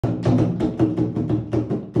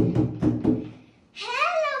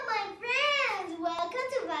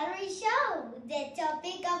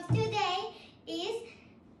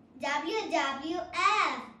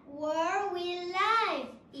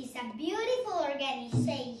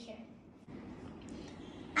organization.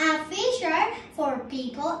 A feature for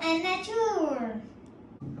people and nature.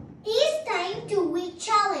 It's time to we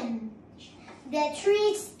challenge the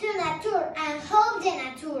trees to nature and help the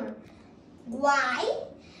nature. Why?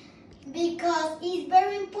 Because it's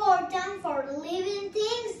very important for living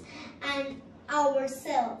things and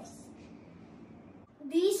ourselves.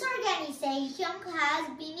 This organization has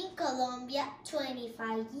been in Colombia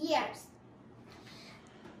 25 years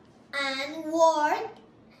and worked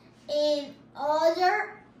in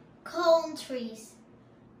other countries.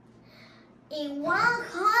 In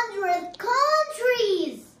 100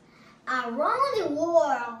 countries around the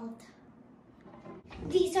world.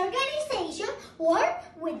 This organization works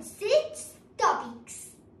with 6 topics: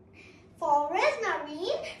 forest,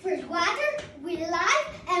 marine, freshwater, wildlife,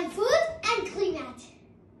 and food and climate.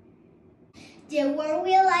 The word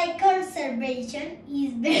wildlife conservation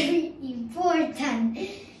is very important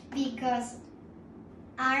because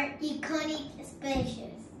are iconic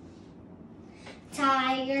species.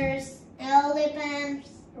 Tigers, elephants,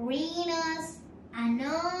 rhinos, and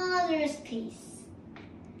other species.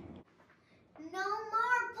 No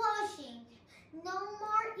more poaching, no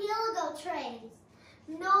more illegal trades,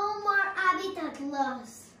 no more habitat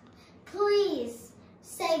loss. Please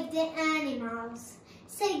save the animals,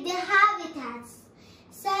 save the habitat.